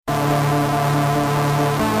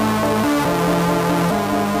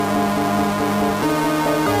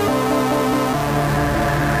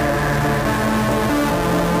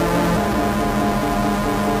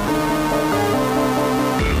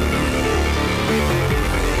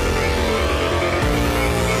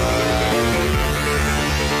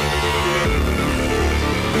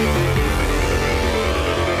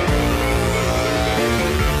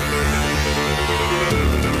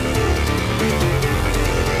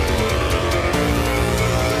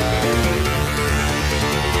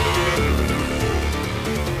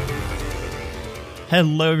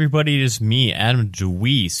Hello, everybody. It is me, Adam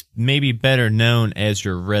DeWeese, maybe better known as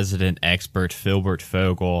your resident expert, Filbert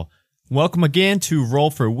Fogel. Welcome again to Roll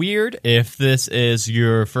for Weird. If this is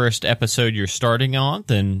your first episode you're starting on,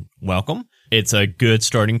 then welcome. It's a good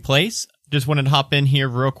starting place. Just wanted to hop in here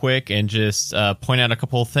real quick and just point out a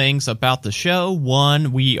couple of things about the show.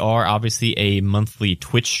 One, we are obviously a monthly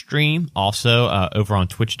Twitch stream, also over on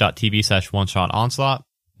twitch.tv/OneShotOnslaught.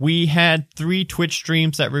 We had 3 Twitch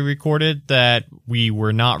streams that we recorded that we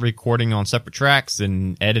were not recording on separate tracks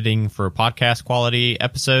and editing for podcast quality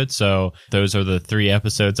episodes. So those are the 3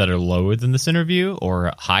 episodes that are lower than this interview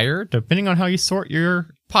or higher, depending on how you sort your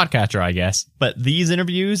podcatcher, I guess. But these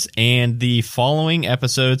interviews and the following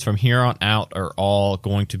episodes from here on out are all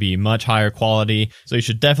going to be much higher quality. So you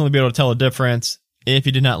should definitely be able to tell a difference. If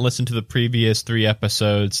you did not listen to the previous 3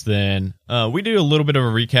 episodes, then we do a little bit of a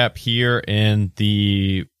recap here in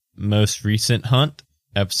the most recent hunt,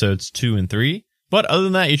 episodes 2 and 3. But other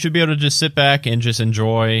than that, you should be able to just sit back and just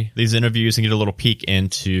enjoy these interviews and get a little peek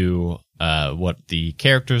into what the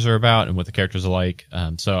characters are about and what the characters are like.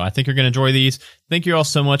 So I think you're going to enjoy these. Thank you all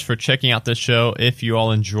so much for checking out this show. If you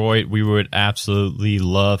all enjoy it, we would absolutely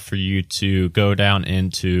love for you to go down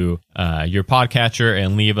into your podcatcher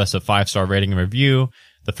and leave us a 5-star rating and review.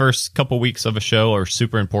 The first couple weeks of a show are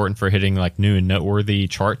super important for hitting like new and noteworthy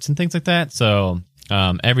charts and things like that. So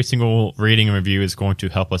every single rating and review is going to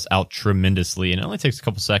help us out tremendously, and it only takes a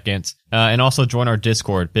couple seconds. And also join our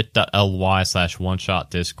Discord,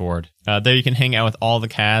 bit.ly/OneShotDiscord. There you can hang out with all the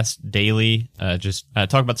cast daily, just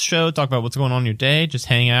talk about the show, talk about what's going on in your day, just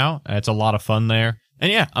hang out. It's a lot of fun there. And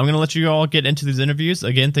yeah, I'm going to let you all get into these interviews.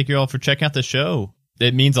 Again, thank you all for checking out the show.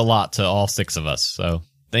 It means a lot to all 6 of us. So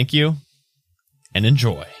thank you and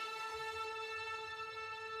enjoy.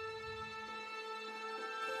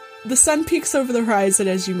 The sun peeks over the horizon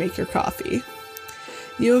as you make your coffee.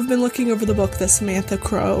 You have been looking over the book that Samantha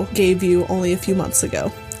Crow gave you only a few months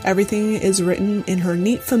ago. Everything is written in her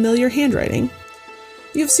neat, familiar handwriting.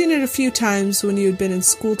 You've seen it a few times when you had been in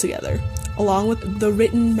school together. Along with the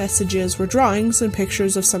written messages were drawings and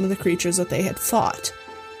pictures of some of the creatures that they had fought.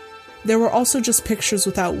 There were also just pictures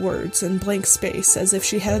without words and blank space, as if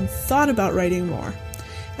she had thought about writing more.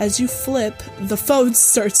 As you flip, the phone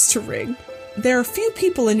starts to ring. There are few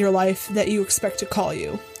people in your life that you expect to call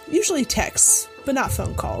you. Usually texts, but not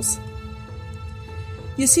phone calls.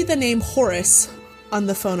 You see the name Horace on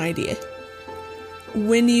the phone ID.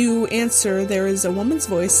 When you answer, there is a woman's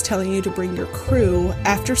voice telling you to bring your crew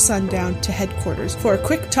after sundown to headquarters for a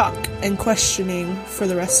quick talk and questioning for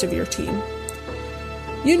the rest of your team.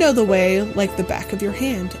 You know the way like the back of your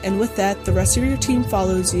hand, and with that, the rest of your team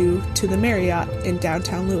follows you to the Marriott in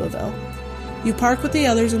downtown Louisville. You park with the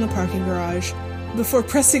others in the parking garage before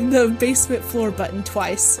pressing the basement floor button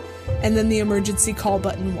twice, and then the emergency call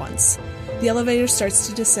button once. The elevator starts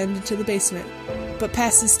to descend into the basement, but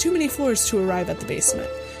passes too many floors to arrive at the basement.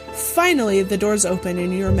 Finally, the doors open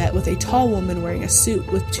and you are met with a tall woman wearing a suit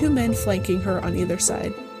with 2 men flanking her on either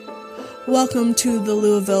side. Welcome to the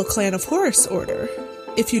Louisville Clan of Horus Order,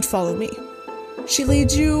 if you'd follow me. She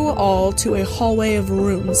leads you all to a hallway of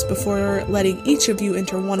rooms before letting each of you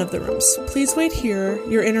enter one of the rooms. Please wait here.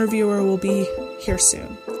 Your interviewer will be here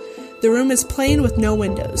soon. The room is plain with no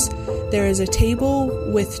windows. There is a table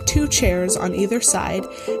with 2 chairs on either side,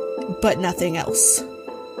 but nothing else.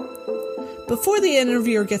 Before the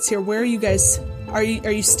interviewer gets here, where are you guys? Are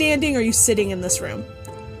you standing or are you sitting in this room?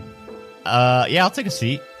 Yeah, I'll take a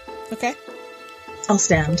seat. Okay. I'll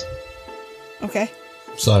stand. Okay.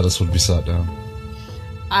 Silas would be sat down.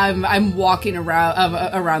 I'm walking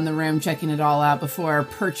around the room, checking it all out before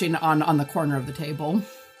perching on the corner of the table.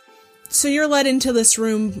 So you're led into this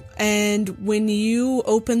room, and when you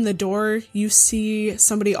open the door, you see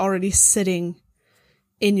somebody already sitting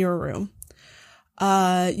in your room.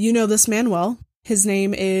 You know this man well. His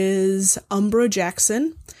name is Umbra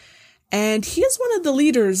Jackson, and he is one of the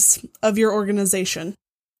leaders of your organization.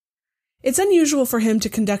 It's unusual for him to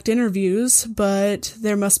conduct interviews, but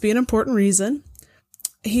there must be an important reason.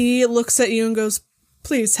 He looks at you and goes,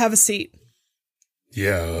 "Please, have a seat."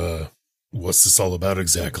 Yeah, what's this all about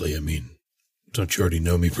exactly? I mean, don't you already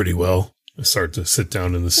know me pretty well? I start to sit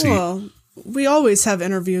down in the seat. Well, we always have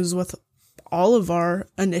interviews with all of our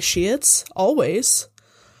initiates, always.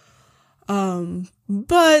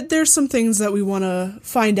 But there's some things that we want to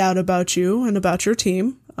find out about you and about your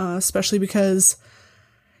team, especially because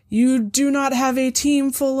you do not have a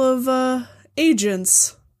team full of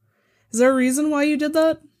agents. Is there a reason why you did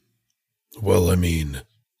that? Well, I mean,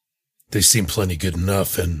 they seem plenty good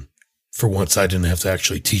enough, and for once I didn't have to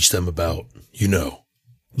actually teach them about,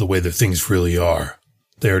 the way that things really are.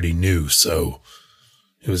 They already knew, so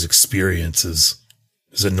it was experiences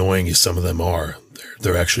as annoying as some of them are,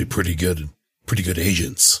 they're actually pretty good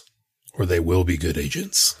agents, or they will be good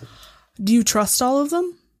agents. Do you trust all of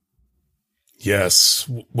them? Yes.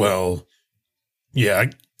 Well, yeah,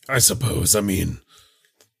 I suppose. I mean,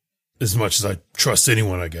 as much as I trust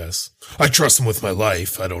anyone, I guess. I trust them with my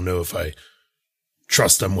life. I don't know if I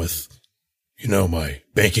trust them with, my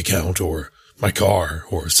bank account or my car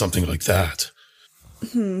or something like that.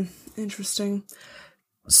 Interesting.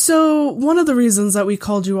 So, one of the reasons that we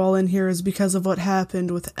called you all in here is because of what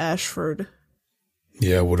happened with Ashford.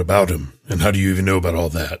 Yeah, what about him? And how do you even know about all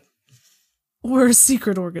that? We're a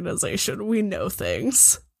secret organization. We know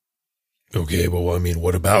things. Okay, well, I mean,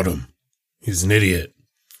 what about him? He's an idiot.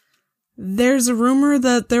 There's a rumor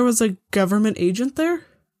that there was a government agent there?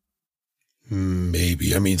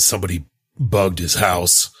 Maybe. I mean, somebody bugged his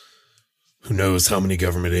house. Who knows how many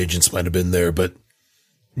government agents might have been there, but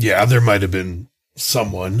yeah, there might have been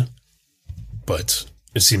someone, but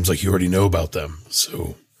it seems like you already know about them,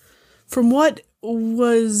 so. From what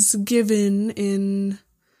was given in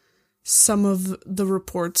some of the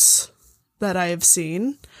reports that I have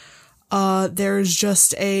seen, there's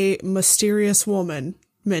just a mysterious woman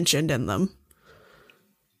mentioned in them.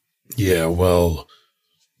 Yeah, well,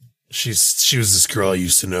 she was this girl I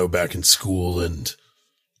used to know back in school, and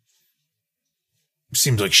it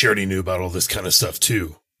seems like she already knew about all this kind of stuff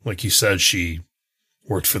too. Like you said, she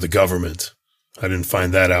worked for the government. I didn't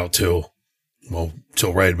find that out till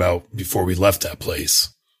right about before we left that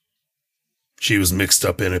place. She was mixed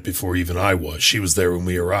up in it before even I was. She was there when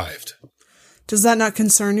we arrived. Does that not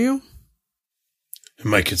concern you? It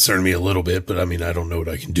might concern me a little bit, but I mean, I don't know what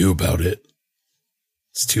I can do about it.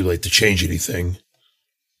 It's too late to change anything.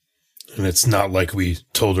 And it's not like we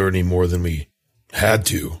told her any more than we had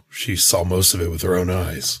to. She saw most of it with her own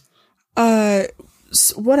eyes.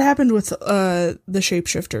 What happened with the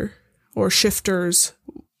shapeshifter or shifters?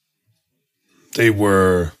 They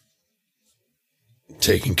were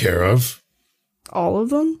taken care of. All of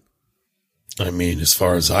them? I mean, as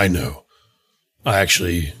far as I know, I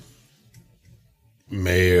actually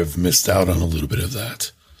may have missed out on a little bit of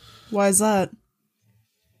that. Why is that?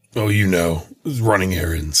 Oh, running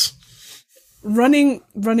errands. Running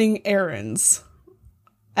errands.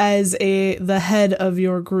 As the head of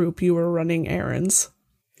your group, you were running errands.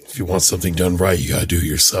 If you want something done right, you gotta do it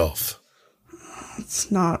yourself.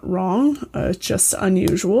 It's not wrong. It's just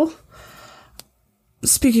unusual.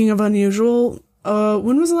 Speaking of unusual,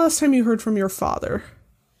 when was the last time you heard from your father?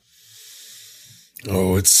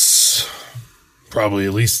 Oh, it's probably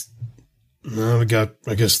at least, I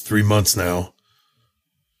guess 3 months now.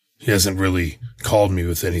 He hasn't really called me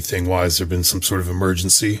with anything. Why? Has there been some sort of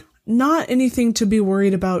emergency? Not anything to be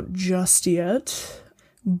worried about just yet,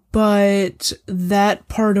 but that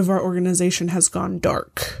part of our organization has gone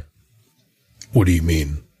dark. What do you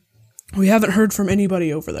mean? We haven't heard from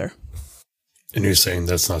anybody over there. And you're saying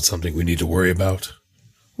that's not something we need to worry about?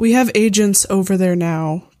 We have agents over there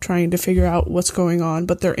now trying to figure out what's going on,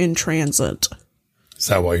 but they're in transit. Is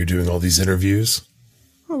that why you're doing all these interviews?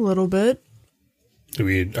 A little bit. Are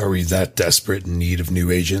we that desperate in need of new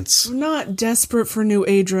agents? We're not desperate for new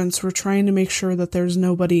agents. We're trying to make sure that there's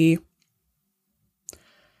nobody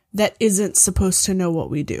that isn't supposed to know what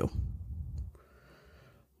we do.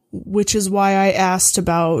 Which is why I asked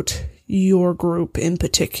about your group in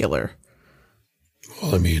particular.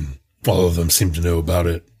 Well, I mean, all of them seem to know about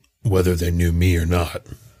it, whether they knew me or not.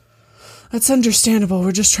 That's understandable.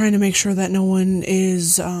 We're just trying to make sure that no one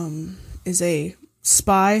is a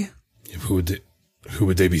spy. Who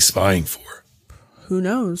would they be spying for? Who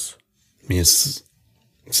knows? I mean, it's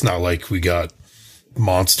not like we got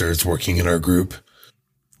monsters working in our group.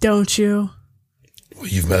 Don't you? Well,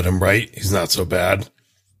 you've met him, right? He's not so bad.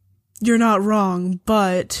 You're not wrong,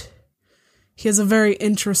 but he has a very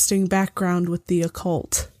interesting background with the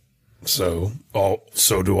occult. So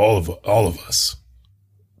do all of us.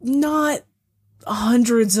 Not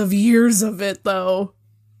hundreds of years of it, though.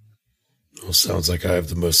 Well, sounds like I have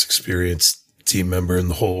the most experienced team member in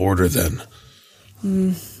the whole order, then.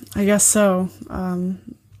 I guess so.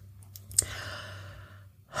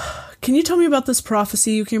 Can you tell me about this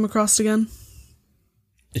prophecy you came across again?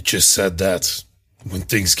 It just said that when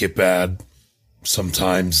things get bad,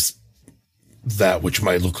 sometimes that which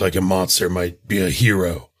might look like a monster might be a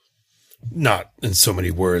hero. Not in so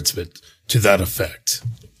many words, but to that effect.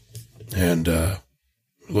 And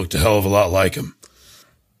looked a hell of a lot like him.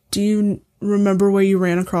 Do you remember where you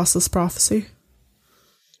ran across this prophecy?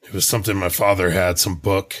 It was something my father had, some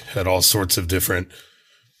book, had all sorts of different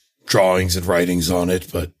drawings and writings on it,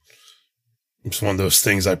 but it's one of those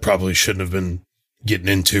things I probably shouldn't have been getting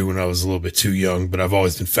into when I was a little bit too young, but I've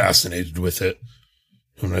always been fascinated with it.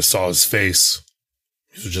 When I saw his face,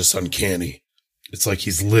 it was just uncanny. It's like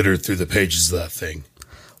he's littered through the pages of that thing.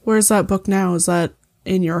 Where's that book now? Is that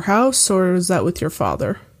in your house, or is that with your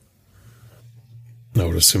father? I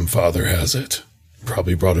would assume Father has it.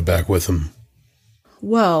 Probably brought it back with him.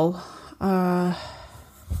 Well,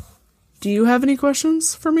 do you have any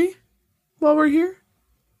questions for me while we're here?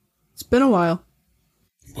 It's been a while.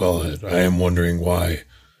 Well, I am wondering why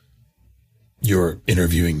you're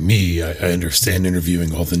interviewing me. I understand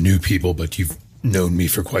interviewing all the new people, but you've known me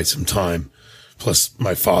for quite some time. Plus,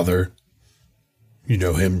 my father, you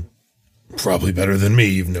know him probably better than me.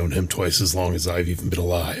 You've known him twice as long as I've even been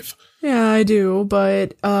alive. Yeah, I do,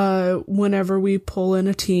 but whenever we pull in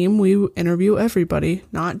a team, we interview everybody,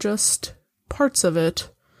 not just parts of it.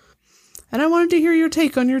 And I wanted to hear your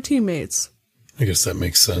take on your teammates. I guess that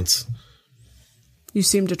makes sense. You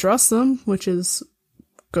seem to trust them, which is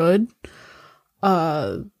good.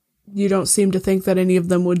 You don't seem to think that any of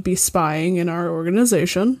them would be spying in our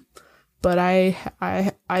organization. But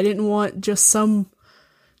I didn't want just some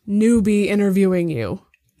newbie interviewing you.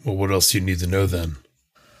 Well, what else do you need to know then?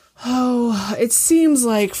 Oh, it seems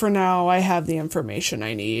like for now I have the information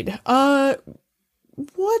I need.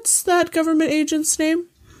 What's that government agent's name?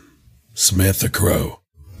 Samantha Crow.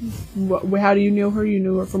 How do you know her? You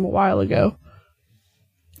knew her from a while ago.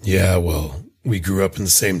 Yeah, well, we grew up in the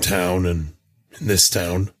same town and in this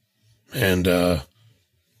town. And,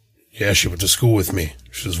 yeah, she went to school with me.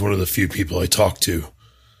 She was one of the few people I talked to.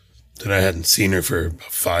 Then I hadn't seen her for about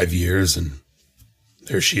 5 years, and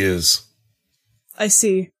there she is. I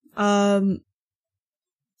see. Any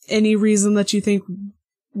reason that you think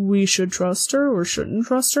we should trust her or shouldn't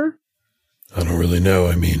trust her? I don't really know.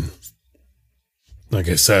 I mean, like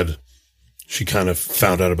I said, she kind of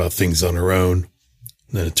found out about things on her own.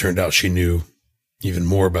 Then it turned out she knew even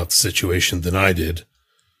more about the situation than I did.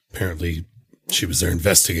 Apparently, she was there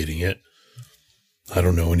investigating it. I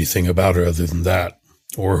don't know anything about her other than that,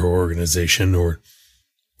 or her organization, or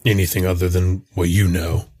anything other than what you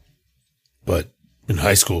know. But in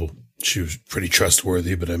high school, she was pretty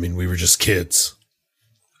trustworthy, but I mean, we were just kids.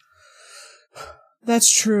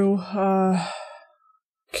 That's true.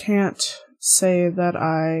 Can't say that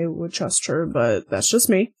I would trust her, but that's just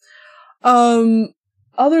me.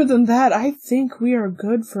 Other than that, I think we are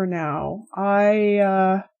good for now.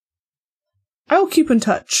 I will keep in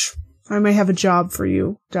touch. I may have a job for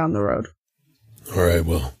you down the road. All right,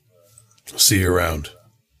 well, I'll see you around.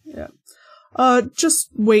 Yeah. Just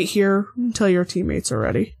wait here until your teammates are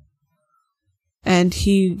ready. And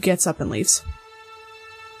he gets up and leaves.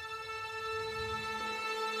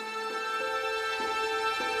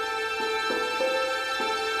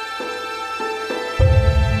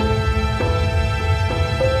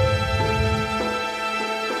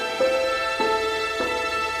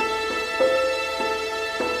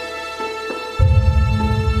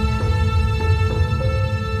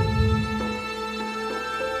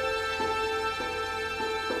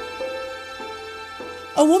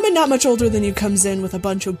 A woman not much older than you comes in with a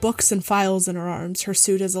bunch of books and files in her arms. Her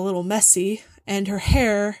suit is a little messy, and her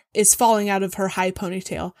hair is falling out of her high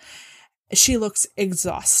ponytail. She looks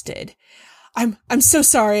exhausted. I'm so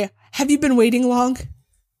sorry. Have you been waiting long?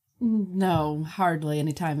 No, hardly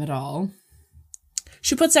any time at all.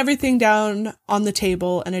 She puts everything down on the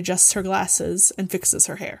table and adjusts her glasses and fixes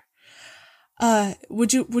her hair.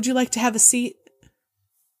 Would you like to have a seat?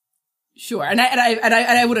 Sure, and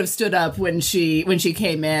I would have stood up when she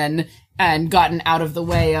came in and gotten out of the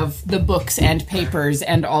way of the books and papers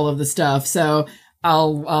and all of the stuff. So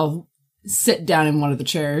I'll sit down in one of the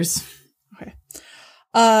chairs.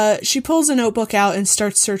 Okay. She pulls a notebook out and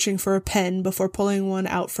starts searching for a pen before pulling one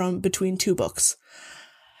out from between two books.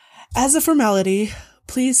 As a formality,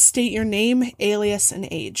 please state your name, alias, and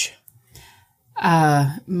age.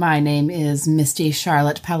 My name is Misty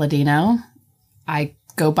Charlotte Palladino. I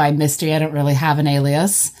go by Misty. I don't really have an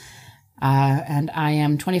alias. And I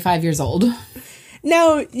am 25 years old.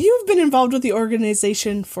 Now, you've been involved with the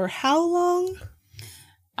organization for how long?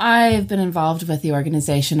 I've been involved with the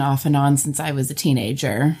organization off and on since I was a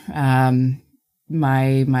teenager.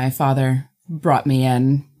 My father brought me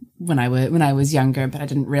in when I was younger, but I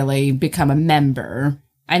didn't really become a member.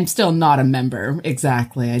 I'm still not a member,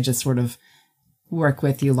 exactly. I just sort of work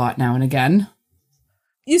with you lot now and again.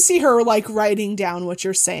 You see her, like, writing down what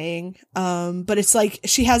you're saying, but it's like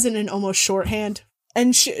she has it in almost shorthand.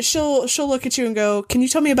 And she'll look at you and go, can you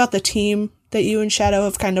tell me about the team that you and Shadow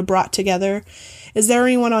have kind of brought together? Is there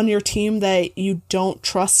anyone on your team that you don't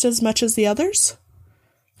trust as much as the others?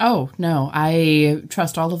 Oh, no. I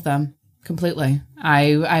trust all of them completely.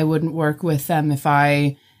 I wouldn't work with them if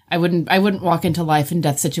I I wouldn't walk into life and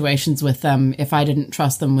death situations with them if I didn't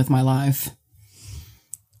trust them with my life.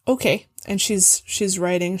 Okay. And she's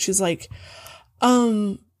writing. She's like,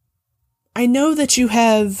 I know that you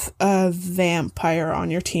have a vampire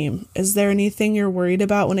on your team. Is there anything you're worried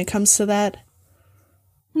about when it comes to that?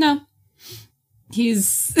 No.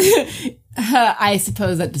 He's, I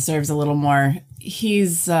suppose that deserves a little more.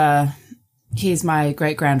 He's my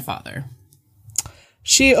great-grandfather.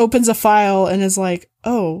 She opens a file and is like,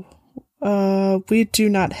 oh, we do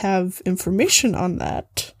not have information on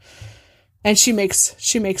that. And she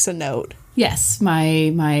makes a note. Yes,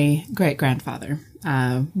 my great-grandfather.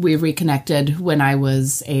 We reconnected when I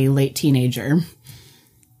was a late teenager.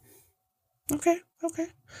 Okay.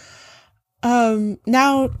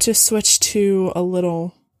 Now to switch to a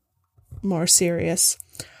little more serious.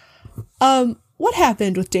 What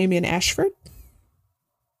happened with Damien Ashford?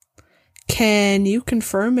 Can you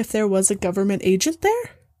confirm if there was a government agent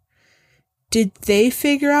there? Did they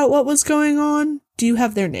figure out what was going on? Do you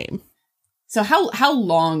have their name? So how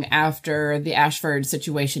long after the Ashford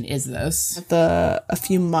situation is this? A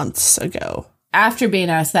few months ago. After being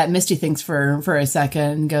asked that, Misty thinks for a second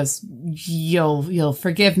and goes, You'll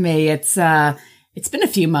forgive me. It's been a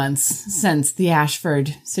few months since the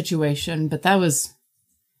Ashford situation, but that was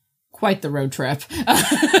quite the road trip.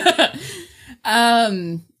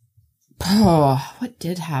 What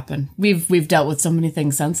did happen? We've dealt with so many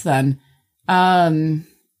things since then. Let's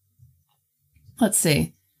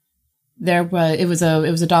see. It was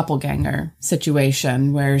a doppelganger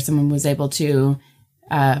situation where someone was able to,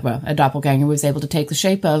 a doppelganger was able to take the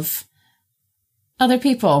shape of other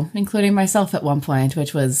people, including myself at one point,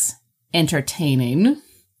 which was entertaining.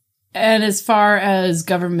 And as far as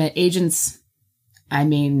government agents, I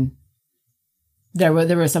mean, there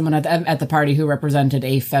was someone at the party who represented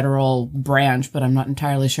a federal branch, but I'm not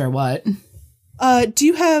entirely sure what. Do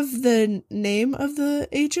you have the name of the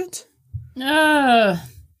agent?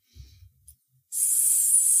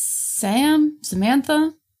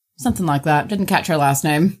 Samantha? Something like that. Didn't catch her last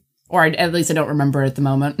name. Or at least I don't remember at the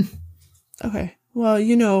moment. Okay. Well,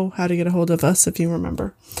 you know how to get a hold of us if you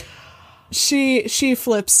remember. She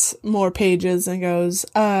flips more pages and goes,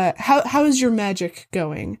 how is your magic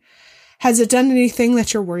going? Has it done anything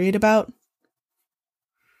that you're worried about?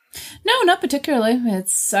 No, not particularly.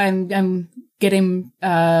 I'm getting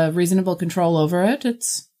reasonable control over it.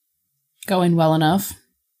 It's going well enough.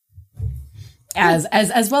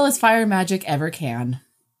 As well as fire magic ever can.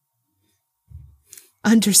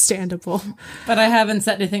 Understandable. But I haven't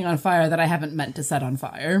set anything on fire that I haven't meant to set on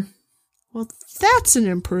fire. Well, that's an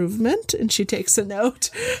improvement. And she takes a note.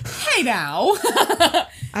 Hey now!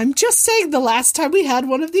 I'm just saying the last time we had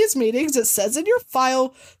one of these meetings, it says in your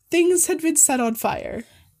file, things had been set on fire.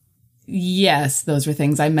 Yes, those were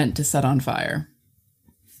things I meant to set on fire.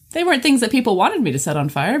 They weren't things that people wanted me to set on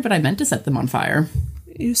fire, but I meant to set them on fire.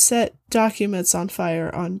 You set documents on fire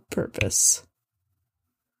on purpose.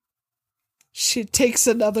 She takes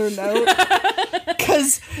another note.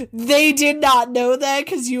 Because they did not know that,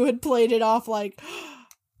 because you had played it off like...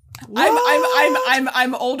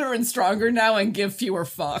 I'm older and stronger now and give fewer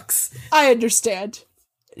fucks. I understand.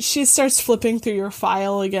 She starts flipping through your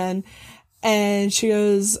file again, and she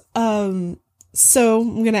goes, so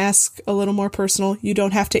I'm going to ask a little more personal. You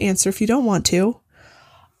don't have to answer if you don't want to.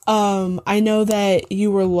 I know that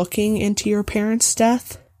you were looking into your parents'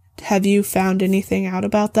 death. Have you found anything out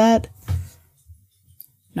about that?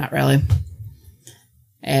 Not really.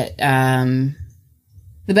 The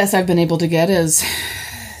best I've been able to get is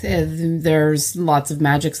there's lots of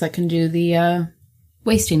magics that can do the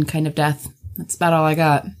wasting kind of death. That's about all I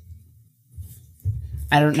got.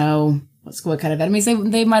 I don't know what kind of enemies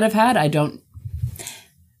they might have had. I don't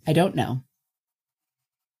know.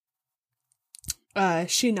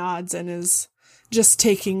 She nods and is just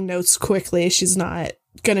taking notes quickly. She's not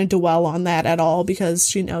gonna dwell on that at all because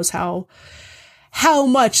she knows how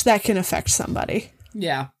much that can affect somebody.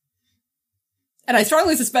 Yeah. And I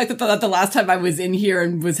strongly suspect that the last time I was in here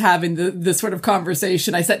and was having this sort of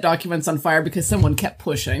conversation, I set documents on fire because someone kept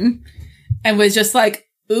pushing and was just like,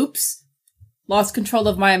 oops, lost control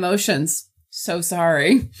of my emotions. So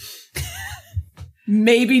sorry.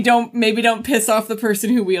 Maybe don't piss off the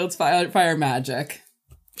person who wields fire magic.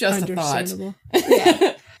 Just a thought.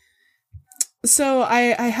 Yeah. So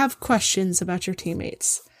I have questions about your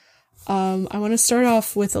teammates. I want to start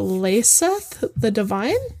off with Layseth the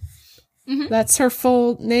Divine. Mm-hmm. That's her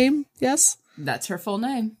full name, yes? That's her full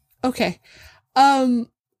name. Okay. When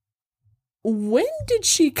did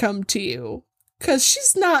she come to you? Because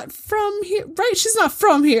she's not from here, right? She's not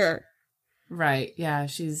from here. Right, yeah,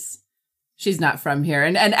 she's she's not from here.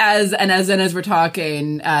 And as we're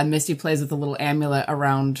talking, Misty plays with a little amulet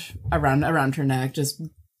around her neck. Just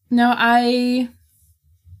no, I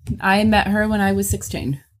met her when I was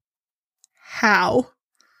 16. How?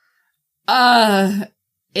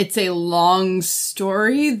 It's a long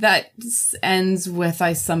story that ends with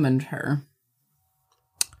I summoned her.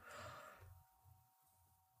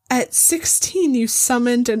 At 16, you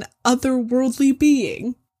summoned an otherworldly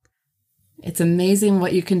being. It's amazing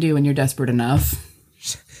what you can do when you're desperate enough.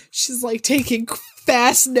 She's like taking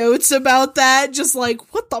fast notes about that, just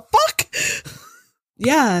like, what the fuck?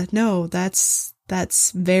 Yeah, no, that's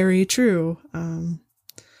very true. And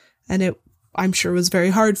it, I'm sure, was very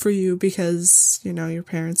hard for you because, you know, your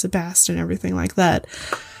parents had passed and everything like that.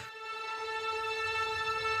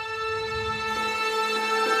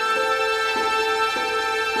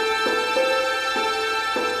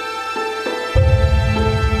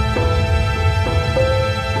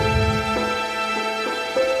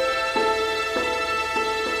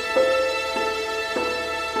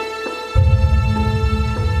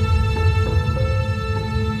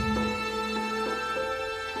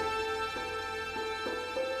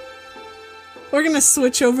 We're gonna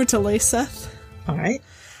switch over to Layseth. All right.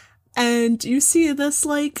 And you see this,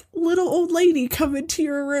 like, little old lady come into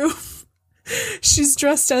your room. She's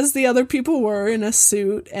dressed as the other people were, in a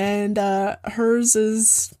suit, and hers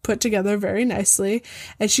is put together very nicely,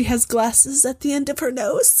 and she has glasses at the end of her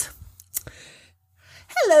nose.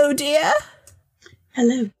 Hello, dear.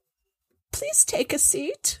 Hello. Please take a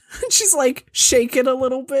seat. And she's, like, shaking a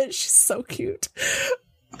little bit. She's so cute.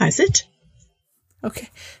 I sit. Okay.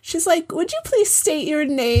 She's like, would you please state your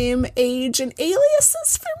name, age, and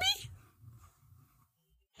aliases for me?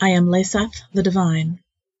 I am Layseth the Divine.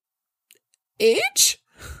 Age?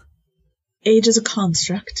 Age is a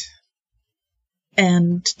construct,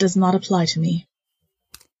 and does not apply to me.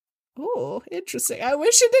 Oh, interesting. I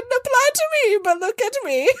wish it didn't apply to me, but look at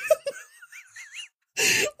me.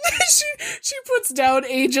 she puts down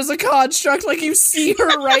age as a construct, like you see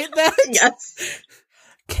her write that. Yes.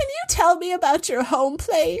 Can you tell me about your home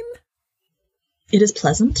plane? It is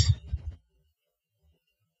pleasant.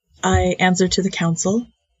 I answer to the council.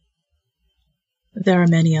 There are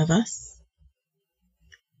many of us.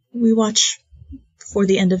 We watch for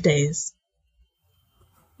the end of days.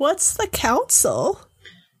 What's the council?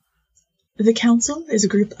 The council is a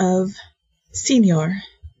group of senior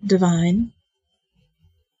divine,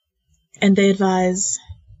 and they advise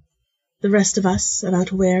the rest of us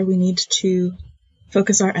about where we need to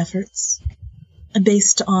focus our efforts,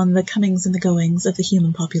 based on the comings and the goings of the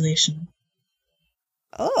human population.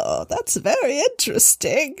 Oh, that's very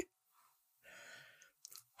interesting.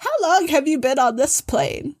 How long have you been on this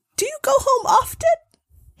plane? Do you go home often?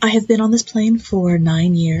 I have been on this plane for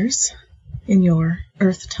 9 years, in your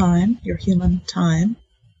Earth time, your human time.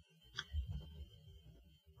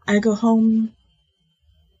 I go home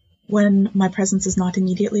when my presence is not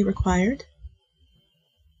immediately required,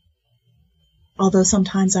 although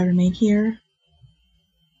sometimes I remain here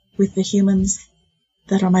with the humans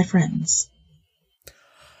that are my friends.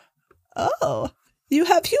 Oh, you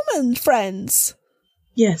have human friends.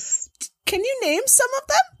 Yes. Can you name some of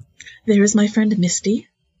them? There is my friend Misty,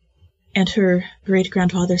 and her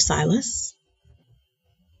great-grandfather Silas.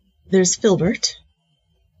 There's Filbert,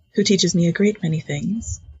 who teaches me a great many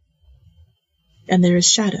things. And there is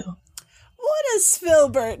Shadow. What does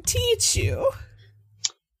Filbert teach you?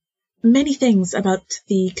 Many things about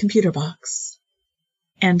the computer box,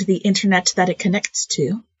 and the internet that it connects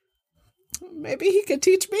to. Maybe he could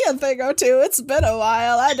teach me a thing or two. It's been a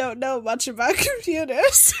while. I don't know much about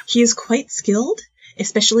computers. He is quite skilled,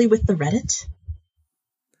 especially with the Reddit.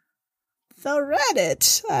 The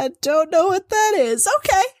Reddit? I don't know what that is.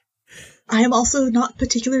 Okay. I am also not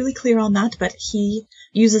particularly clear on that, but he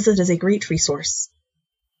uses it as a great resource.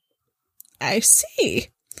 I see.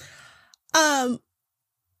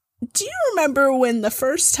 Do you remember when the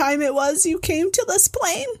first time it was you came to this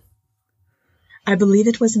plane? I believe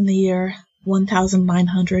it was in the year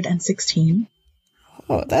 1916.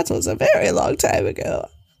 Oh, that was a very long time ago.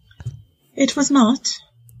 It was not.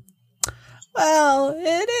 Well,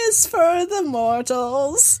 it is for the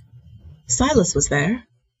mortals. Silas was there.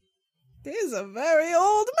 He's a very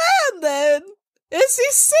old man, then. Is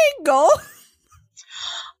he single?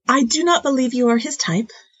 I do not believe you are his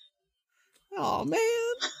type. Oh, man.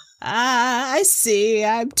 I see.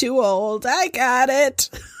 I'm too old. I got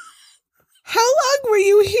it. How long were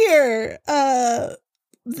you here,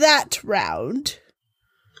 that round?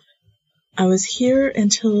 I was here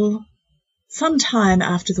until some time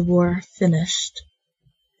after the war finished.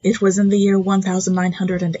 It was in the year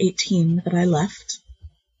 1918 that I left.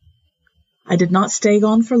 I did not stay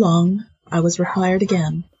gone for long. I was required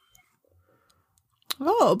again.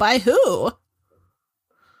 Oh, by who?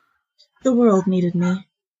 The world needed me.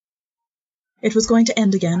 It was going to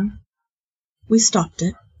end again. We stopped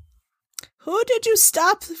it. Who did you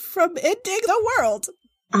stop from ending the world?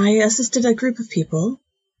 I assisted a group of people.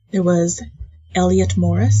 There was Elliot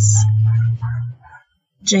Morris,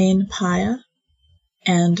 Jane Paya,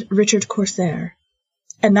 and Richard Corsair.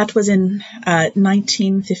 And that was in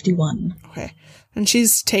 1951. Okay. And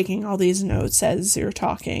she's taking all these notes as you're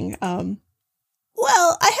talking. Well,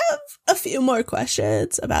 I have a few more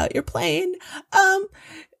questions about your plane.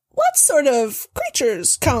 What sort of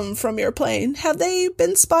creatures come from your plane? Have they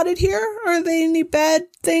been spotted here? Are there any bad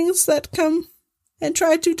things that come and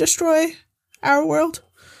try to destroy our world?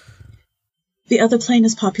 The other plane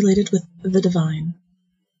is populated with the divine.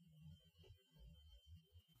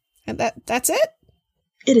 And that's it?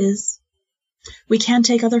 It is. We can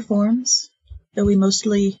take other forms, though we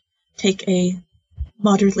mostly take a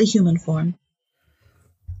moderately human form.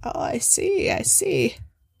 Oh, I see.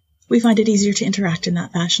 We find it easier to interact in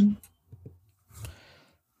that fashion.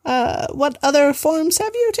 What other forms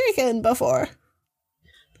have you taken before?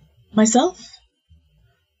 Myself?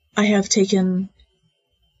 I have taken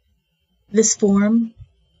this form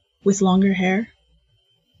with longer hair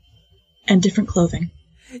and different clothing.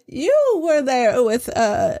 You were there with,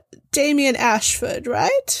 Damien Ashford,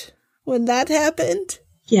 right? When that happened?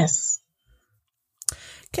 Yes.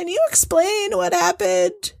 Can you explain what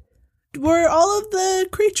happened? Were all of the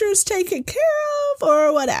creatures taken care of,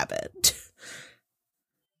 or what happened?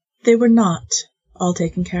 They were not all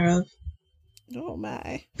taken care of. Oh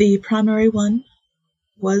my. The primary one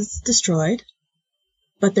was destroyed,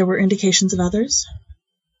 but there were indications of others,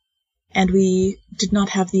 and we did not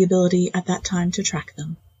have the ability at that time to track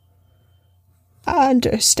them.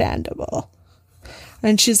 Understandable.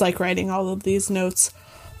 And she's like writing all of these notes.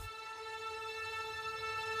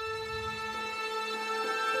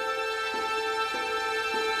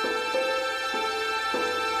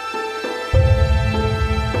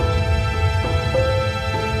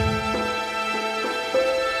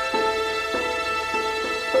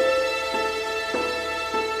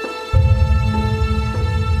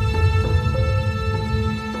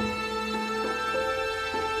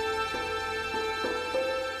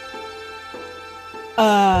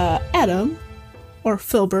 Adam, or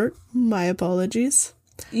Filbert, my apologies.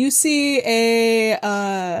 You see a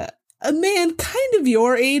man kind of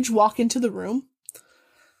your age walk into the room.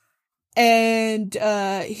 And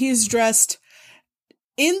he's dressed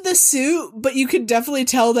in the suit, but you could definitely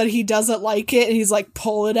tell that he doesn't like it, and he's like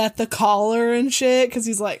pulling at the collar and shit, because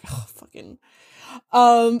he's like, oh, fucking.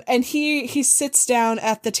 And he sits down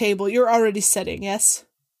at the table. You're already sitting, yes?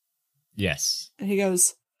 Yes. And he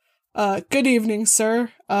goes, good evening, sir.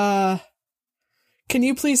 Can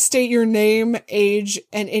you please state your name, age,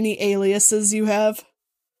 and any aliases you have?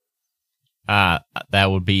 That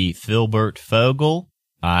would be Filbert Fogel.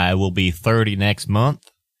 I will be 30 next month.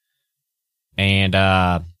 And,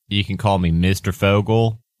 you can call me Mr.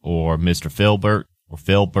 Fogel, or Mr. Filbert, or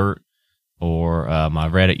Filbert, or, my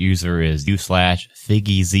Reddit user is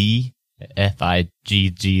u/FiggyZ,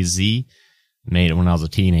 FIGGZ. Made it when I was a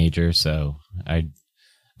teenager, so I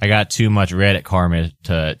got too much Reddit karma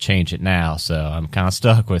to change it now, so I'm kind of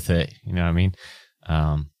stuck with it. You know what I mean?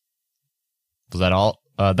 Was that all?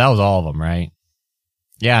 That was all of them, right?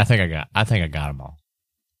 Yeah, I think I got them all.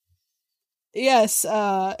 Yes,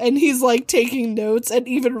 and he's like taking notes and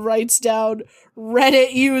even writes down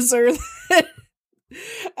Reddit user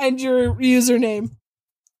and your username.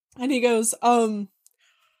 And he goes,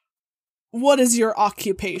 what is your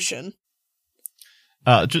occupation?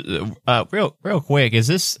 Real quick, is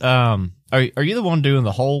this, are you the one doing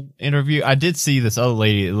the whole interview? I did see this other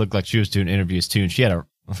lady, it looked like she was doing interviews too, and she had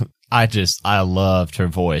I loved her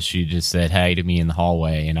voice. She just said hey to me in the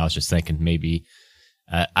hallway, and I was just thinking maybe,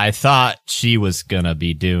 I thought she was gonna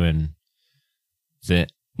be doing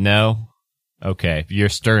it. No? Okay. Your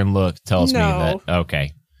stern look tells me that,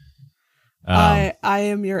 okay. I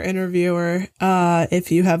am your interviewer.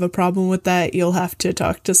 If you have a problem with that, you'll have to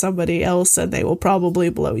talk to somebody else, and they will probably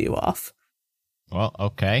blow you off. Well,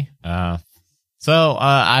 okay. So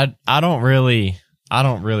I don't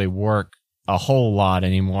really work a whole lot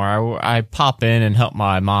anymore. I pop in and help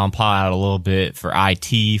my mom and pa out a little bit for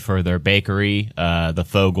IT for their bakery, the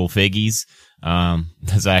Fogel Figgies.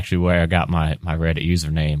 That's actually where I got my Reddit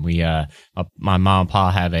username. My mom and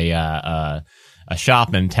pa have a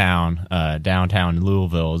shop in town, downtown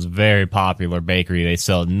Louisville. It's a very popular bakery. They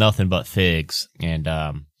sell nothing but figs, and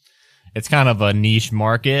it's kind of a niche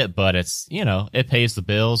market, but it's, it pays the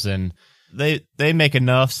bills. And they make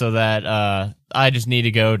enough so that I just need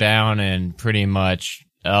to go down and pretty much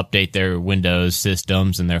update their Windows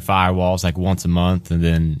systems and their firewalls like once a month, and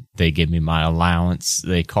then they give me my allowance.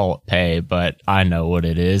 They call it pay, but I know what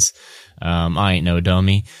it is. I ain't no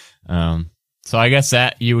dummy. So I guess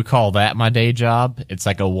that you would call that my day job. It's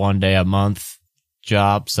like a 1 day a month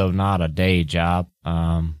job, so not a day job.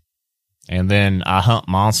 And then I hunt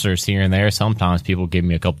monsters here and there. Sometimes people give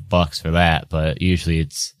me a couple bucks for that, but usually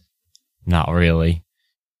it's not really.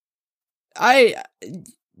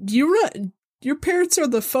 Your parents are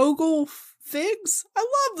the Fogel Figs? I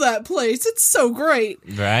love that place. It's so great.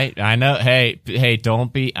 Right? I know. Hey,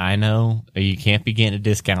 don't be. I know you can't be getting a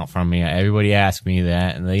discount from me. Everybody asks me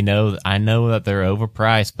that, and they know. I know that they're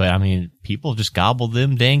overpriced, but I mean, people just gobble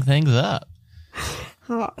them dang things up.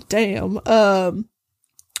 Oh, damn.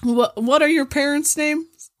 What are your parents'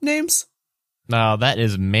 names? No, that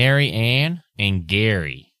is Mary Ann and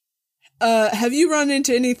Gary. Have you run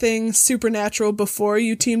into anything supernatural before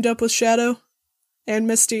you teamed up with Shadow and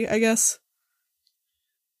Misty, I guess?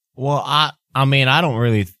 Well, I mean, I don't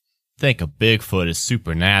really think a Bigfoot is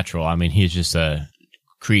supernatural. I mean, he's just a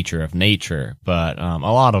creature of nature, but a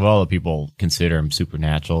lot of other people consider him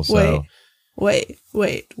supernatural. So Wait.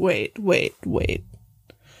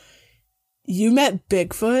 You met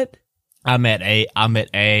Bigfoot? I met a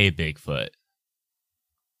Bigfoot.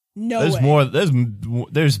 No There's way. more.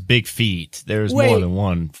 There's big feet. There's more than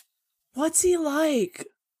one. What's he like?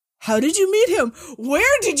 How did you meet him?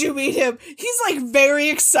 Where did you meet him? He's like very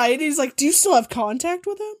excited. He's like, do you still have contact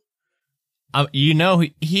with him? You know,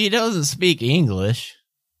 he doesn't speak English.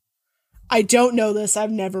 I don't know this.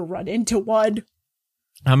 I've never run into one.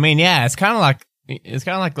 I mean, yeah, it's kind of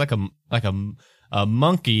like a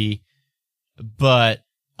monkey, but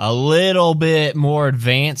a little bit more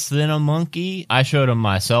advanced than a monkey. I showed him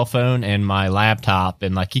my cell phone and my laptop,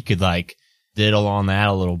 and like he could like diddle on that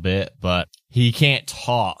a little bit, but he can't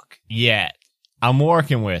talk yet. I'm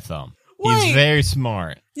working with him. Wait. He's very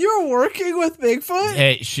smart. You're working with Bigfoot?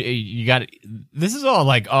 Hey, you got this is all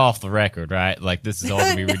like off the record, right? Like this is all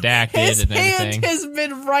to be redacted His and everything. hand has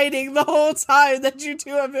been writing the whole time that you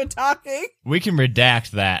two have been talking. We can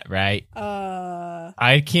redact that, right?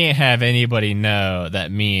 I can't have anybody know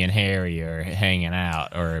that me and Harry are hanging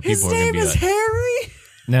out, or His people are gonna name be is like, Harry?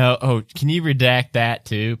 "No, oh, can you redact that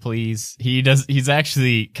too, please?" He's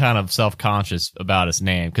actually kind of self-conscious about his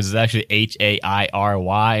name because it's actually Hairy,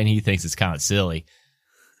 and he thinks it's kind of silly.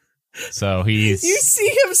 So he's. You see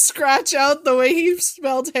him scratch out the way he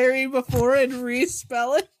spelled Harry before and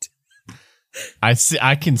respell it?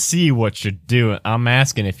 I can see what you're doing. I'm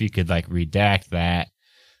asking if you could like redact that.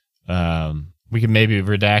 We can maybe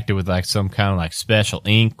redact it with like some kind of like special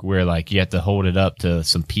ink where like you have to hold it up to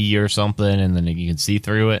some pee or something and then you can see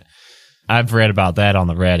through it. I've read about that on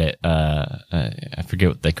the Reddit. I forget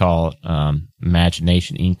what they call it.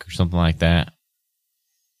 Imagination ink or something like that.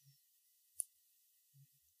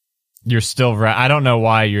 You're still right. I don't know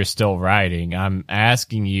why you're still writing. I'm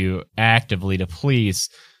asking you actively to please.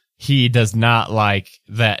 He does not like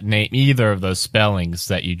that name, either of those spellings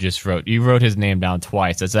that you just wrote. You wrote his name down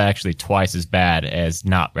twice. That's actually twice as bad as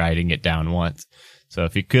not writing it down once. So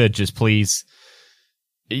if you could just please,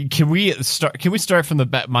 can we start from the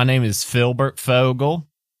back? My name is Filbert Fogel.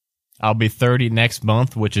 I'll be 30 next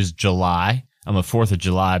month, which is July. I'm a 4th of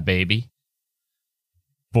July baby.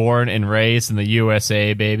 Born and raised in the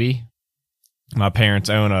USA, baby. My parents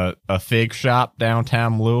own a fig shop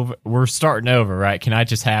downtown Louisville. We're starting over, right? Can I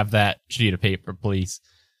just have that sheet of paper, please?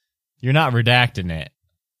 You're not redacting it.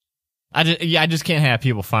 I just can't have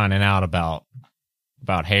people finding out about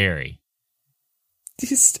Harry.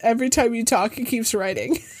 Just every time you talk, he keeps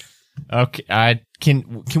writing. Okay,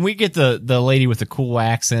 can we get the lady with the cool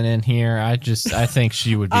accent in here? I think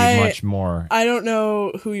she would be much more. I don't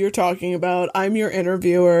know who you're talking about. I'm your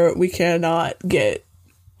interviewer. We cannot get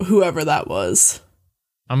whoever that was.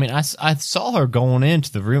 I mean, I saw her going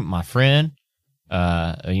into the room. My friend,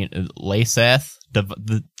 Laceth,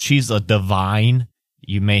 she's a divine.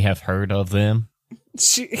 You may have heard of them.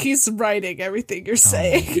 He's writing everything you're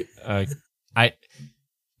saying. Can I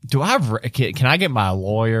get my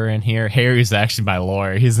lawyer in here? Harry's actually my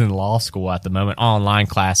lawyer. He's in law school at the moment, online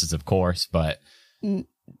classes, of course. But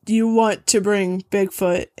you want to bring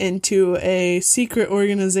Bigfoot into a secret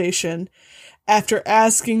organization after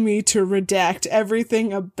asking me to redact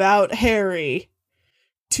everything about Harry,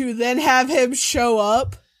 to then have him show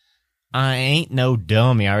up? I ain't no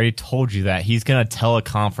dummy. I already told you that. He's going to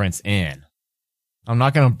teleconference in. I'm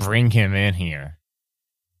not going to bring him in here.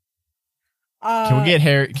 Can we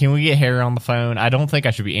get Harry on the phone? I don't think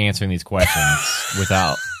I should be answering these questions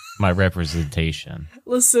without my representation.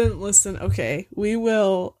 Listen. Okay, we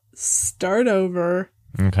will start over.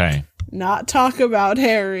 Okay. Not talk about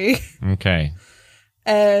Harry. Okay.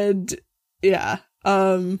 And yeah,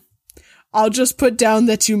 I'll just put down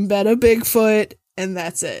that you met a Bigfoot, and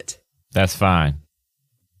that's it. That's fine.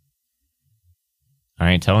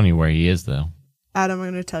 I ain't telling you where he is, though. Adam,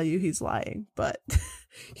 I'm going to tell you he's lying, but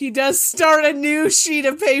he does start a new sheet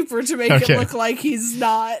of paper to make it look like he's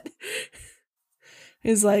not.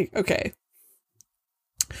 He's like, okay.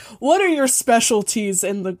 What are your specialties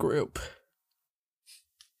in the group?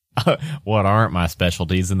 What aren't my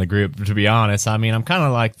specialties in the group, to be honest? I mean, I'm kind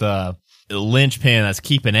of like the linchpin that's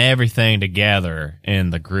keeping everything together in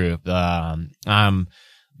the group. I'm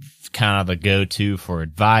kind of the go-to for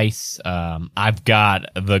advice. I've got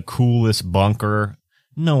the coolest bunker.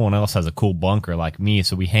 No one else has a cool bunker like me,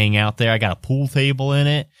 so we hang out there. I got a pool table in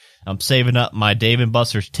it. I'm saving up my Dave &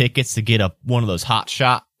 Buster's tickets to get one of those hot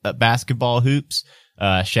shot basketball hoops.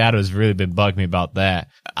 Shadow's really been bugging me about that.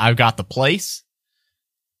 I've got the place.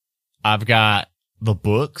 I've got the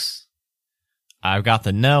books. I've got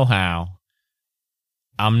the know-how.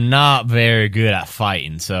 I'm not very good at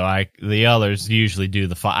fighting, so the others usually do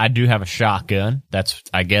the fight. I do have a shotgun.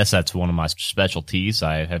 I guess that's one of my specialties.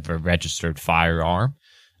 I have a registered firearm.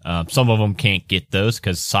 Some of them can't get those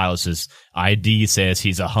because Silas's ID says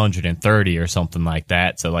he's 130 or something like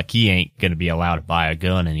that. So like he ain't going to be allowed to buy a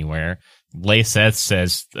gun anywhere. Laceth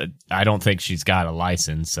says I don't think she's got a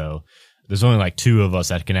license. So there's only like 2 of us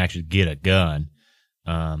that can actually get a gun.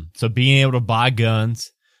 So being able to buy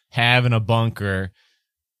guns, having a bunker,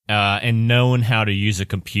 and knowing how to use a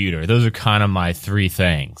computer. Those are kind of my 3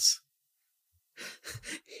 things.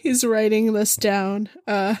 He's writing this down.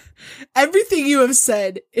 Everything you have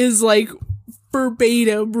said is like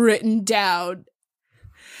verbatim written down.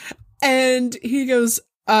 And he goes,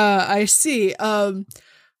 I see. Were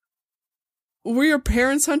your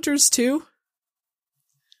parents hunters too?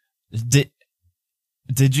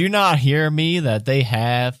 Did you not hear me that they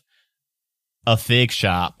have a fig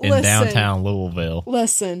shop in downtown Louisville?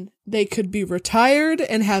 Listen, they could be retired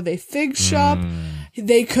and have a fig shop.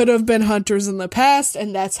 They could have been hunters in the past,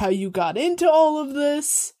 and that's how you got into all of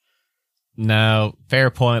this. No, fair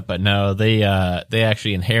point, but no, they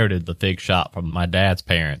actually inherited the fig shop from my dad's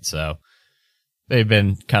parents, so they've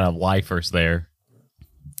been kind of lifers there.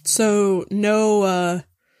 So no.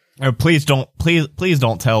 Please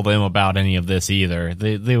don't tell them about any of this either.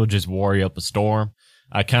 They will just worry up a storm.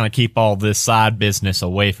 I kind of keep all this side business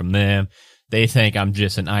away from them. They think I'm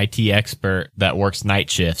just an IT expert that works night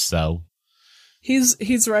shifts, so.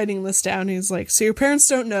 He's writing this down. He's like, so your parents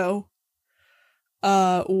don't know.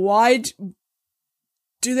 Why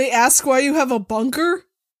do they ask why you have a bunker?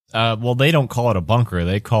 Well, they don't call it a bunker.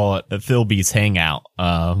 They call it a Philby's hangout,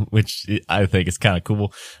 which I think is kind of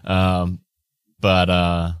cool.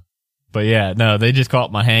 But yeah, no, they just call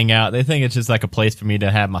it my hangout. They think it's just like a place for me to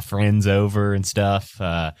have my friends over and stuff,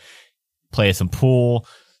 play some pool,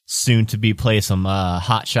 soon to be play some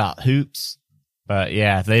hot shot hoops. But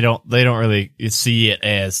yeah, they don't really see it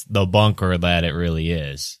as the bunker that it really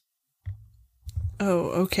is.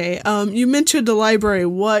 Oh, okay. You mentioned the library.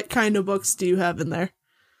 What kind of books do you have in there?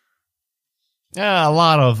 A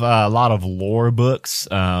lot of lore books,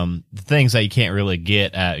 things that you can't really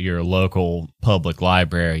get at your local public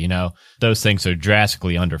library. You know, those things are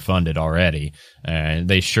drastically underfunded already, and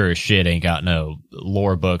they sure as shit ain't got no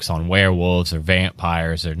lore books on werewolves or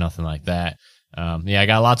vampires or nothing like that. Yeah, I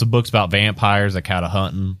got lots of books about vampires, like how to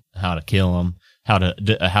hunt them, how to kill them, how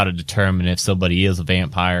to determine if somebody is a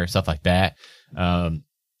vampire, stuff like that.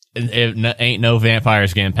 Ain't no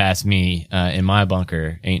vampires getting past me in my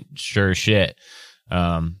bunker. Ain't sure shit.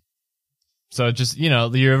 So just, you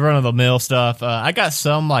know, your run-of-the-mill stuff. I got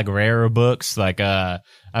some, like, rarer books. Like, I've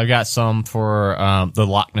got some for the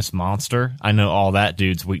Loch Ness Monster. I know all that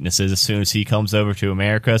dude's weaknesses. As soon as he comes over to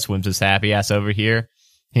America, swims his happy ass over here,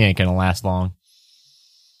 he ain't gonna last long.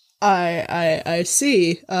 I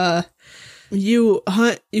see. You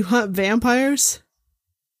hunt vampires?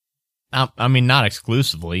 I mean, not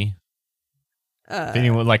exclusively. If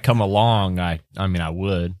anyone would like come along, I mean, I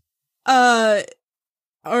would.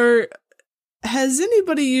 Or has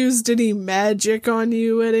anybody used any magic on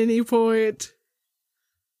you at any point?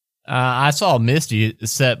 I saw Misty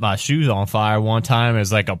set my shoes on fire one time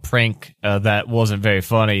as like a prank that wasn't very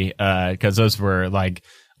funny because those were like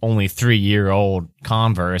only 3-year-old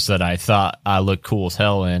Converse that I thought I looked cool as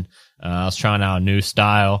hell in. I was trying out a new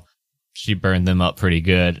style. She burned them up pretty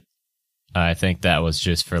good. I think that was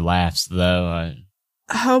just for laughs, though.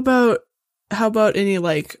 How about any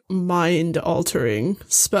like mind altering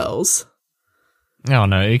spells? I don't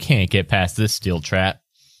know. You can't get past this steel trap.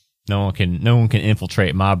 No one can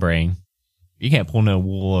infiltrate my brain. You can't pull no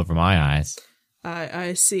wool over my eyes.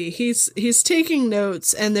 I see. He's taking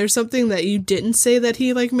notes, and there's something that you didn't say that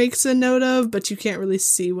he like makes a note of, but you can't really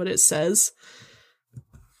see what it says.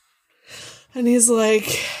 And he's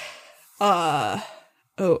like, oh,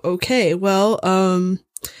 okay. Well,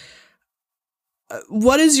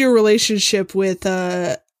 what is your relationship with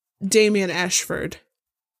Damien Ashford?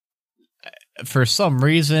 For some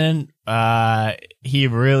reason, he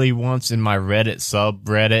really wants in my Reddit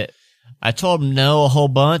subreddit. I told him no a whole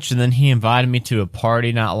bunch, and then he invited me to a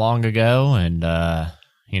party not long ago, and,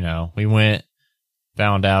 we went,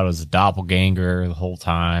 found out it was a doppelganger the whole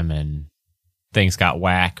time, and things got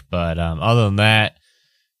whack, but other than that,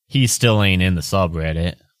 he still ain't in the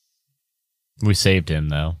subreddit. We saved him,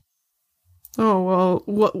 though. Oh, well,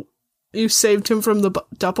 what? You saved him from the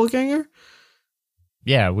doppelganger?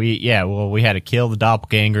 Yeah, we had to kill the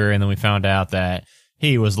doppelganger, and then we found out that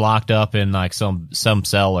he was locked up in like some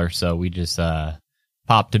cellar, so we just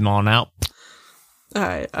popped him on out.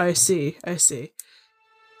 I see.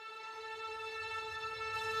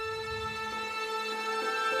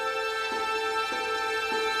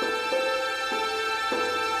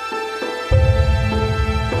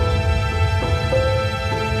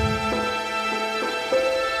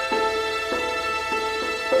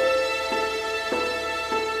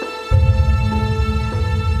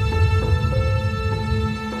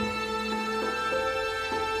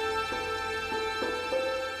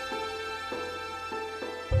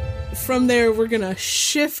 From there, we're gonna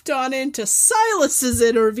shift on into Silas's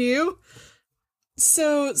interview.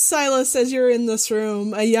 So, Silas, as you're in this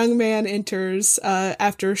room, a young man enters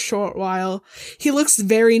after a short while. He looks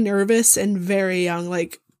very nervous and very young,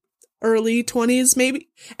 like early 20s maybe.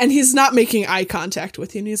 And he's not making eye contact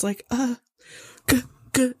with you. And he's like,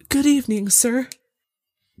 good evening, sir.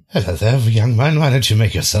 Hello there, young man. Why don't you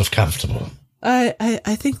make yourself comfortable?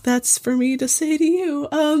 I think that's for me to say to you.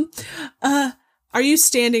 Are you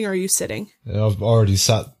standing or are you sitting? Yeah, I've already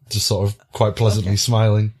sat, just sort of quite pleasantly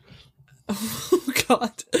smiling. Oh,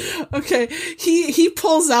 God. Okay. He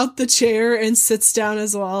pulls out the chair and sits down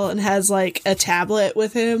as well and has like a tablet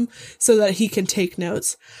with him so that he can take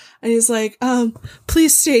notes. And he's like,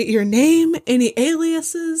 please state your name, any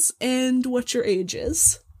aliases, and what your age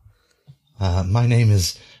is. My name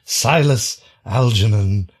is Silas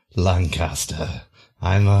Algernon Lancaster.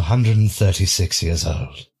 I'm 136 years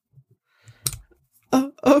old.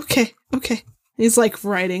 Oh, okay. He's like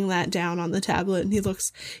writing that down on the tablet, and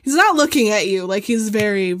he's not looking at you, like he's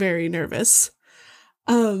very, very nervous.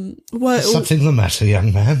 What? Is something the matter,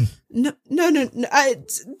 young man? No.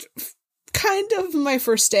 It's kind of my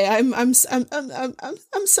first day. I'm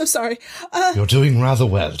so sorry. You're doing rather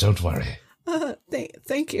well, don't worry.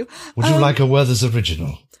 Thank you. Would you like a Werther's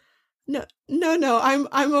original? No,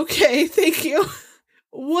 I'm okay, thank you.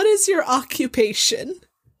 What is your occupation?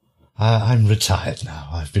 I'm retired now.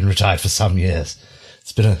 I've been retired for some years.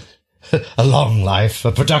 It's been a long life,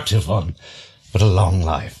 a productive one, but a long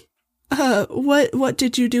life. What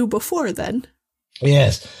did you do before then?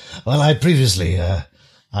 Yes. Well, I previously, I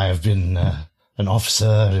have been an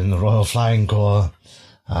officer in the Royal Flying Corps.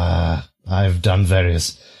 I've done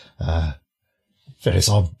various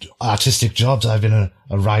artistic jobs. I've been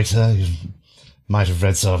a writer. You might have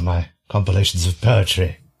read some of my compilations of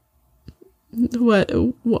poetry. What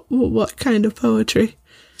kind of poetry?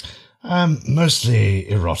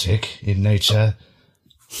 Mostly erotic in nature.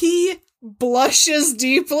 He blushes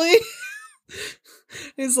deeply.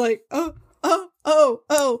 He's like, oh,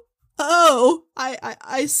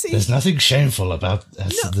 I see. There's nothing shameful about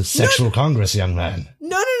the sexual congress, young man.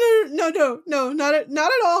 No, not at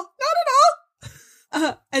all.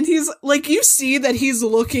 And he's like, you see that he's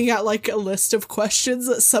looking at like a list of questions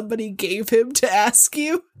that somebody gave him to ask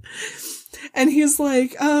you. And he's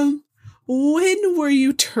like, when were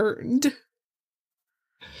you turned?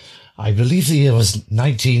 I believe the year was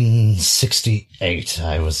 1968.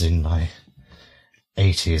 I was in my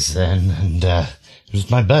 80s then, and it was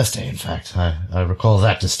my birthday, in fact. I recall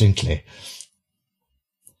that distinctly.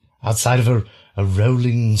 Outside of a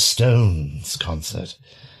Rolling Stones concert.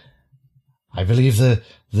 I believe the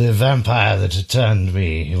vampire that had turned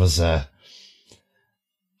me was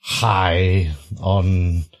high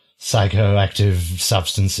on psychoactive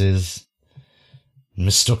substances,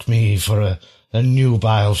 mistook me for a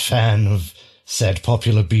nubile fan of said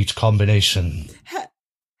popular beat combination.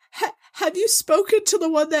 Have you spoken to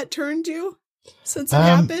the one that turned you since it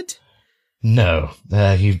happened? No,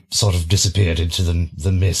 he sort of disappeared into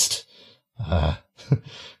the mist. I'm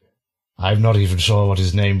not even sure what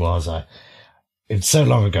his name was. It's so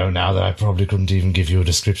long ago now that I probably couldn't even give you a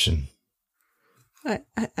description.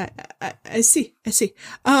 I see. I see.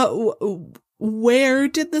 Where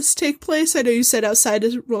did this take place? I know you said outside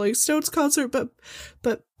a Rolling Stones concert, but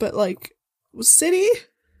like, city?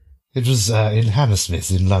 It was in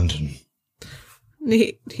Hammersmith in London.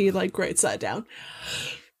 He like writes that down.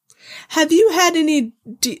 Have you had any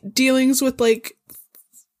dealings with like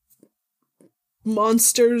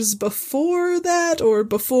monsters before that, or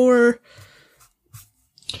before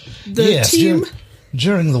the team?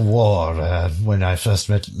 During the war, when I first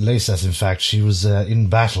met Laces, in fact, she was in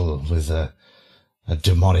battle with a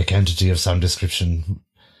demonic entity of some description.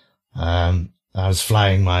 I was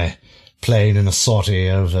flying my plane in a sortie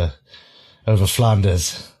over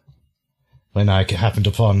Flanders when I happened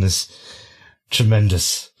upon this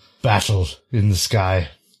tremendous battle in the sky.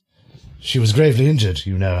 She was gravely injured,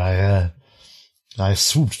 you know. I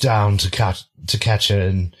swooped down to catch her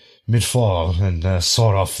in mid-fall and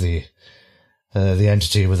saw off the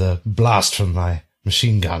entity with a blast from my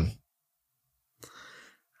machine gun.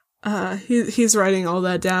 He's writing all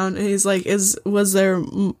that down, and he's like, was there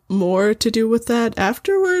more to do with that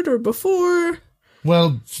afterward or before?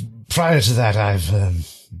 Well, prior to that, I've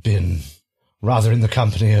been rather in the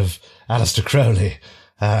company of Aleister Crowley,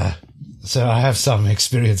 so I have some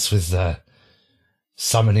experience with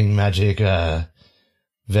summoning magic,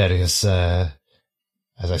 various, as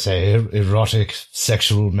I say, erotic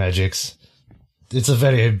sexual magics. It's a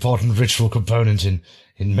very important ritual component in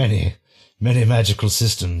many magical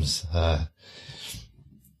systems. And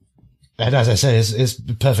as I say, it's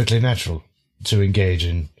perfectly natural to engage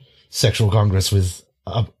in sexual congress with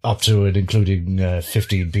up to and including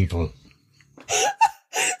 15 people.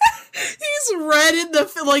 He's red in the,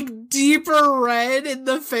 like, deeper red in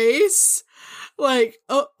the face. Like,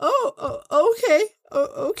 okay.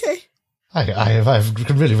 I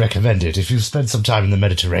could really recommend it. If you spend some time in the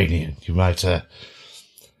Mediterranean, you might,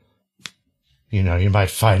 you might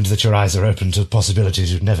find that your eyes are open to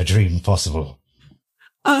possibilities you'd never dreamed possible.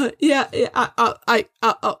 Yeah,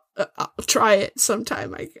 I'll try it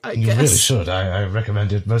sometime, I guess. You really should. I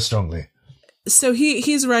recommend it most strongly. So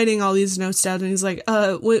he's writing all these notes down, and he's like,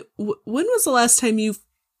 when was the last time you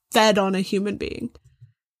fed on a human being?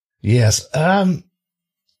 Yes,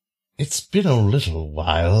 it's been a little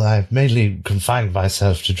while. I've mainly confined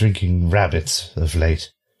myself to drinking rabbits of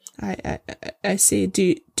late. I see.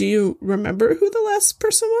 Do you remember who the last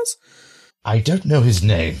person was? I don't know his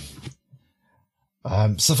name.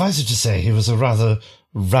 Suffice it to say, he was a rather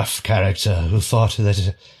rough character who thought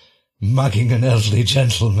that mugging an elderly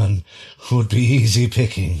gentleman would be easy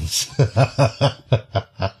pickings.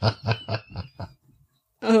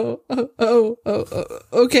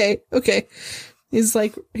 Okay.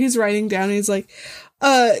 He's writing down. He's like,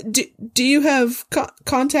 do you have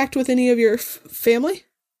contact with any of your family?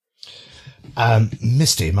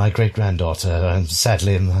 Misty, my great-granddaughter, and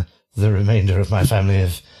sadly the remainder of my family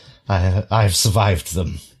I've survived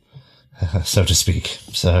them, so to speak.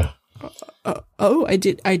 So.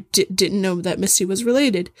 I didn't know that Misty was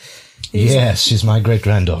related. Yes, she's my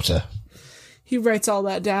great-granddaughter. He writes all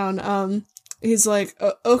that down. He's like,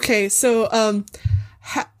 okay, so,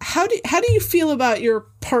 how do you feel about your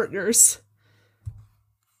partners?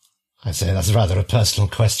 I'd say that's rather a personal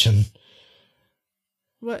question.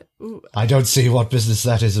 What? I don't see what business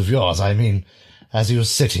that is of yours. I mean, as you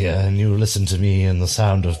sit here and you listen to me and the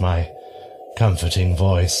sound of my comforting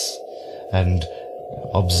voice, and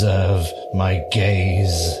observe my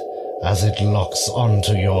gaze as it locks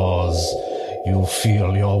onto yours, you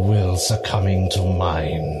feel your will succumbing to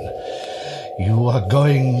mine. You are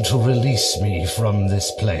going to release me from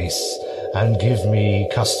this place and give me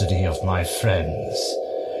custody of my friends.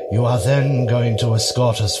 You are then going to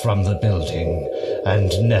escort us from the building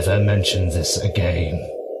and never mention this again.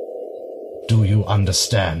 Do you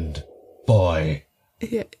understand, boy?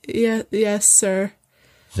 Yes, sir.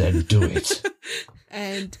 Then do it.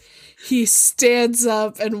 And he stands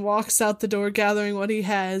up and walks out the door, gathering what he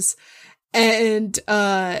has. And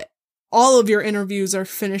all of your interviews are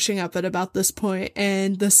finishing up at about this point,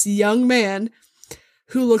 and this young man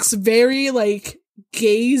who looks very, like,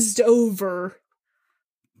 gazed over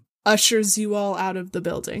ushers you all out of the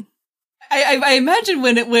building. I imagine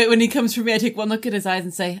when he comes for me, I take one look at his eyes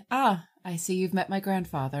and say, I see you've met my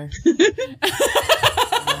grandfather.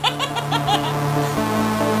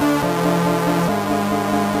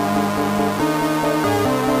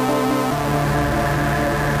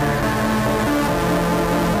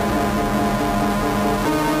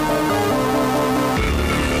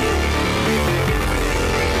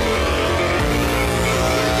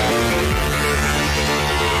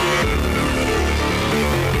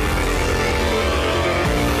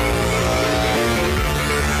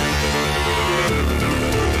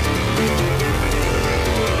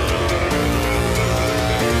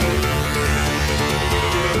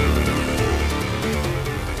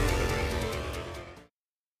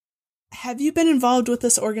 Have you been involved with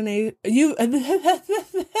this organization?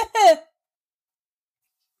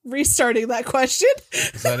 Restarting that question.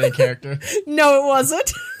 Is that in character? No, it wasn't.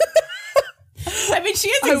 I mean, she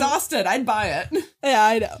is exhausted. I'd buy it. Yeah,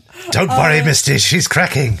 I know. Don't worry, Misty. She's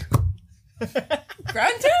cracking.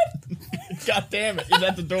 Granted? God damn it. He's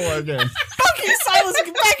at the door again. Fuck you, Silas.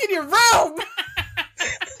 Get back in your room.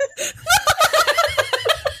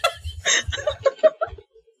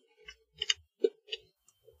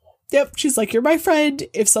 Yep, she's like, you're my friend.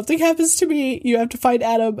 If something happens to me, you have to find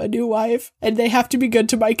Adam a new wife, and they have to be good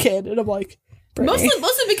to my kid. And I'm like, Brittany,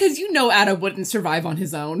 Mostly because you know Adam wouldn't survive on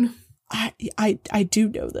his own. I do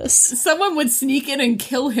know this. Someone would sneak in and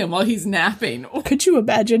kill him while he's napping. Could you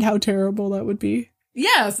imagine how terrible that would be?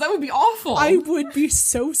 Yes, that would be awful. I would be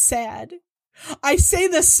so sad. I say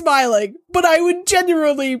this smiling, but I would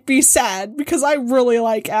genuinely be sad because I really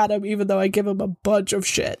like Adam, even though I give him a bunch of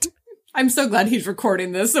shit. I'm so glad he's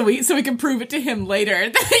recording this so we can prove it to him later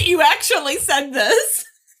that you actually said this.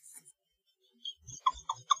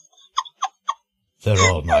 They're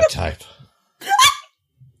all my type.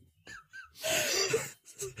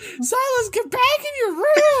 Silas, get back in your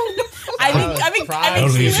room. I mean,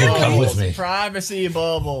 Only if you come with me. Privacy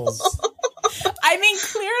bubbles. I mean,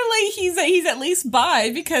 clearly he's at least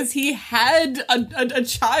bi because he had a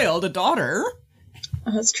child, a daughter.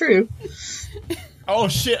 That's true. Oh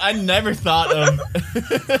shit, I never thought of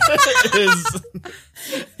his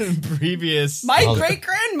previous... My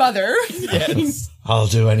great-grandmother. Yes. I'll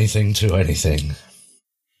do anything to anything.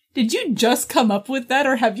 Did you just come up with that,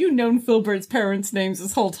 or have you known Filbert's parents' names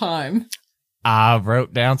this whole time? I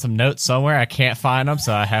wrote down some notes somewhere. I can't find them,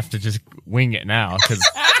 so I have to just wing it now,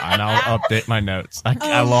 and I'll update my notes.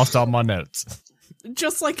 I lost all my notes.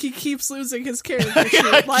 Just like he keeps losing his character sheet.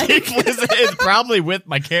 It's probably with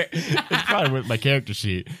my character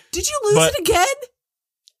sheet. Did you lose it again?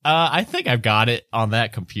 I think I've got it on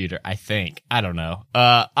that computer. I think. I don't know.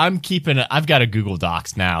 I've got a Google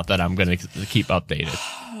Docs now that I'm gonna keep updated.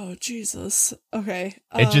 Oh Jesus. Okay.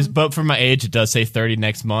 But for my age, it does say 30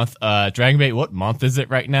 next month. Dragonbait, what month is it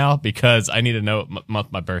right now? Because I need to know what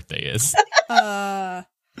month my birthday is. I'm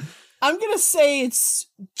gonna say it's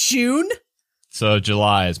June. So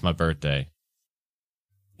July is my birthday.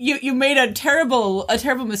 You made a terrible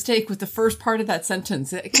mistake with the first part of that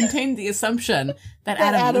sentence. It contained the assumption that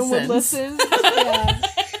Adam would listen. Yeah.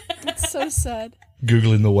 It's so sad.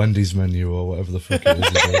 Googling the Wendy's menu or whatever the fuck it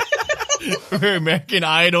is.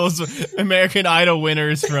 American Idol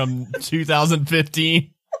winners from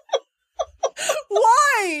 2015.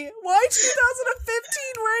 Why? Why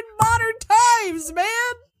 2015? We're in modern times,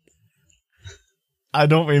 man. I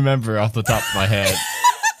don't remember off the top of my head.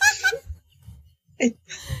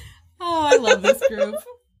 Oh, I love this group.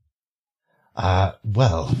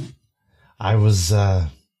 Well, I was, I'm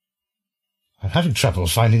having trouble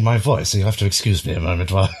finding my voice, so you'll have to excuse me a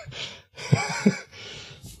moment while...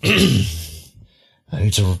 I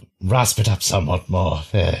need to rasp it up somewhat more,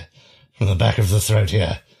 from the back of the throat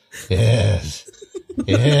here. Yes.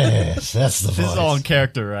 Yes, that's the voice. This is all in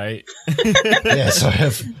character, right?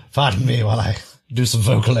 Yes, pardon me while I do some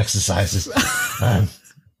vocal exercises.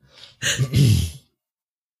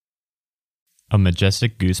 A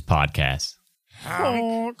Majestic Goose podcast.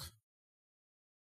 Honk.